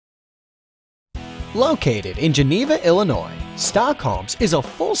Located in Geneva, Illinois, Stockholm's is a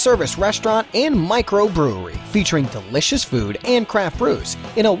full-service restaurant and microbrewery featuring delicious food and craft brews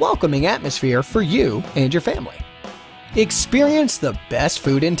in a welcoming atmosphere for you and your family. Experience the best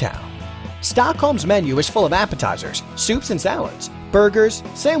food in town. Stockholm's menu is full of appetizers, soups and salads, burgers,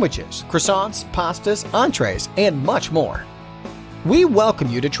 sandwiches, croissants, pastas, entrees, and much more. We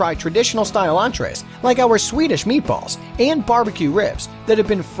welcome you to try traditional style entrees like our Swedish meatballs and barbecue ribs that have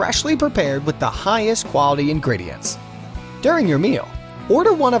been freshly prepared with the highest quality ingredients. During your meal,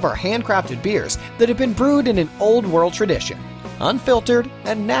 order one of our handcrafted beers that have been brewed in an old world tradition, unfiltered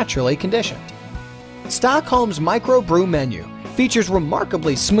and naturally conditioned. Stockholm's microbrew menu features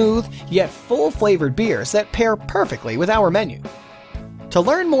remarkably smooth yet full-flavored beers that pair perfectly with our menu. To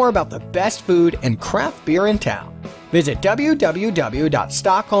learn more about the best food and craft beer in town, visit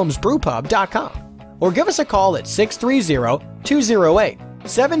www.stockholmsbrewpub.com or give us a call at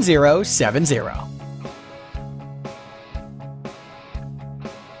 630-208-7070.